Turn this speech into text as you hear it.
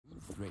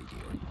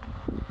Radio.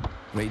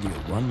 Radio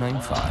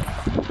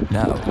 195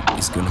 now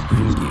is gonna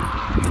bring you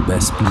the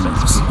best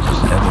blues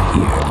you'll ever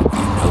hear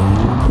in all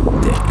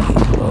day.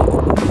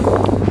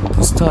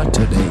 We'll start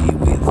today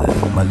with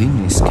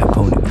Malinis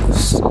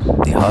Caponibus,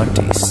 the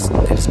artist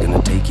that is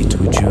gonna take you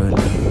to a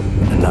journey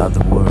in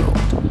another world,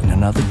 in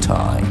another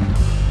time.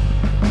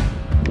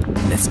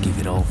 Let's give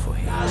it all for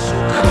him.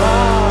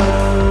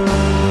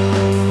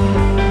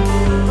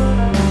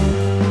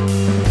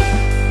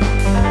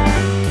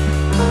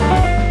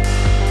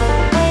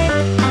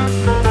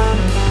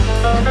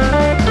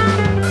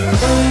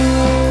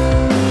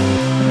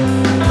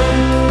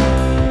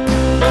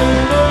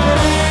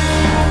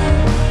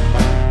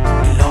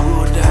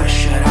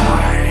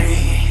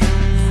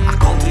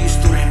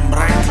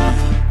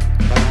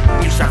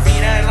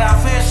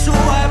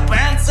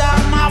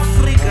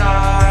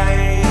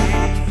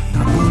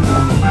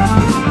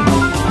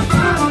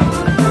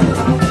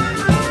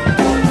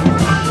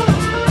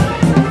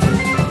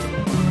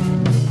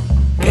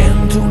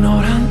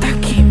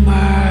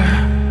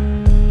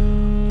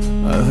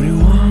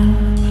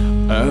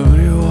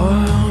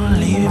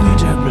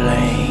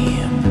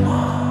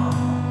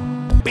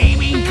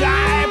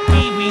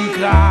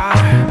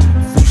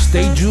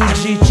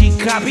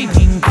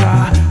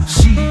 Capipinca,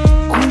 si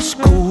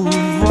cu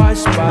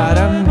vais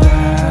para andar.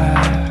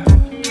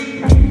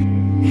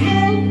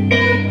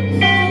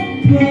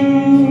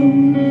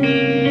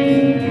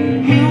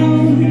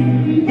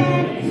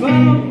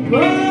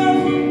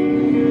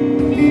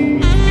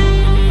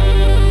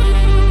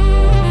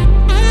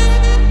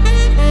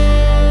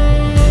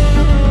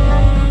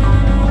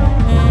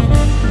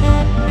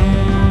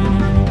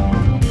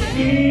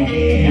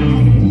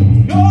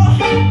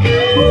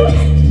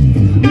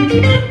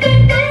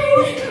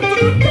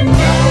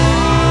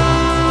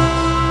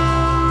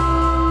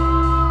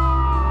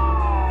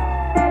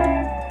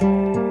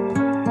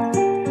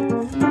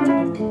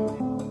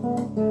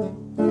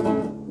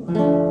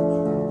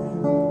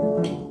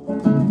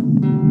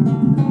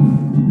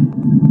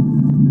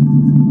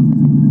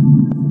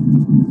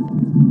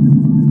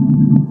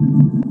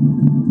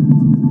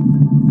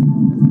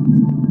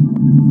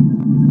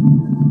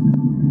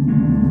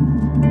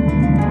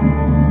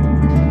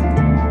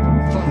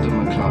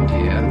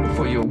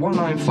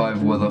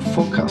 Weather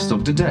forecast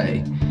of the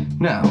day.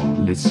 Now,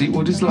 let's see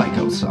what it's like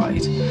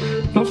outside.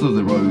 North of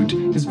the road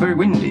is very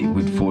windy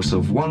with force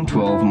of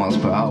 112 miles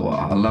per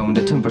hour, allowing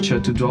the temperature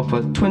to drop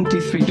at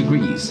 23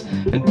 degrees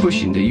and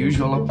pushing the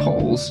usual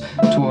poles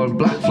to our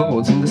black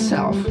floors in the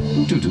south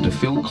due to the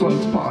field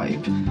cloth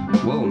pipe,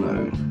 well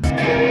known.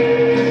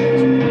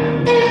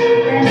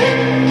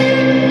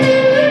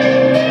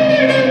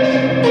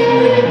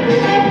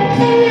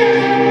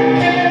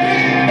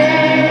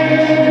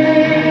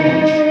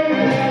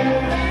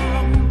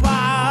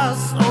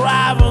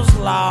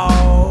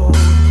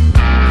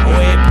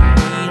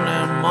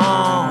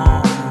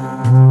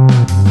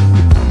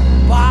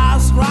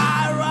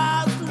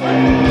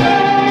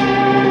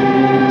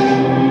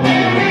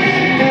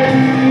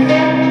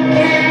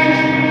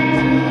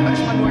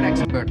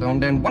 On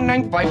the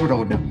 195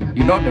 road.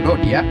 You know the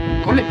road,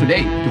 yeah? Call it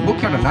today to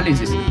book your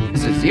analysis.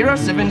 It's a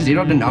 070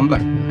 the number,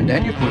 and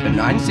then you put a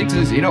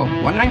 960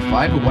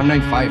 195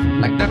 195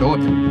 like the road,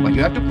 but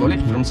you have to call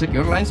it from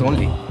secure lines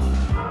only.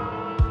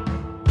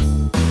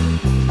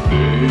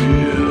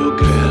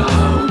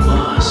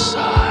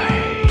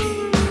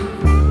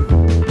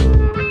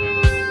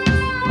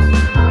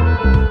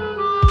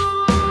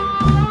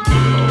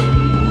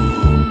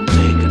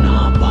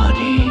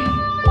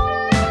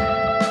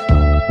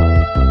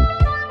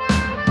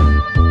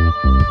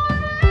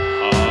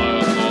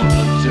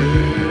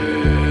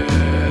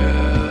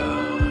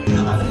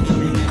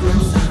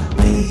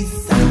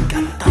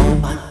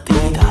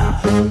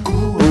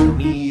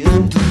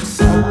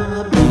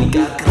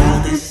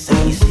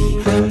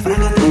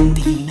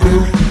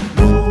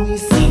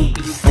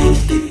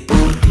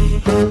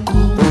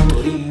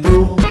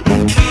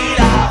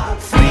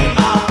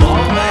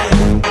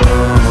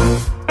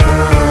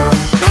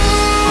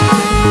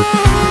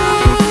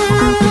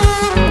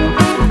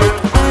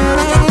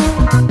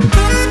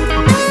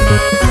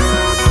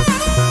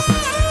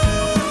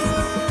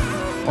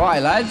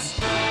 Alright lads,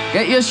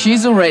 get your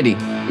shizzle ready.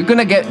 We're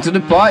gonna get to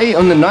the party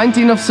on the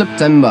 19th of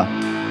September.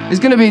 It's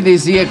gonna be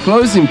this year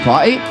closing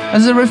party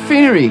as a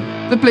refinery,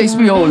 the place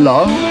we all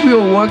love, we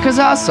all work as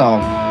our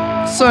song.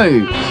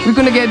 So, we're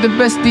gonna get the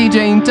best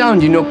DJ in town,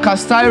 you know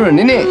Cast Iron,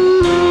 innit?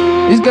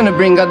 He's gonna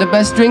bring out the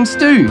best drinks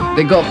too.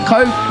 They got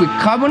Coke with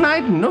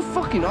carbonate, no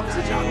fucking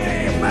oxygen.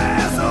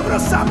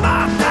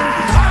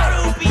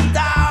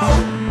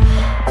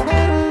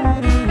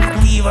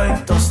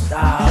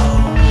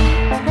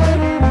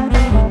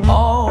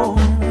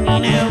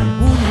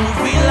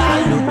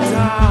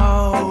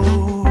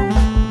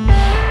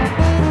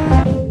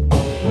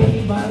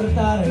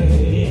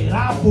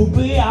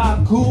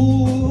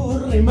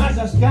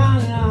 Rimase a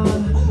Scania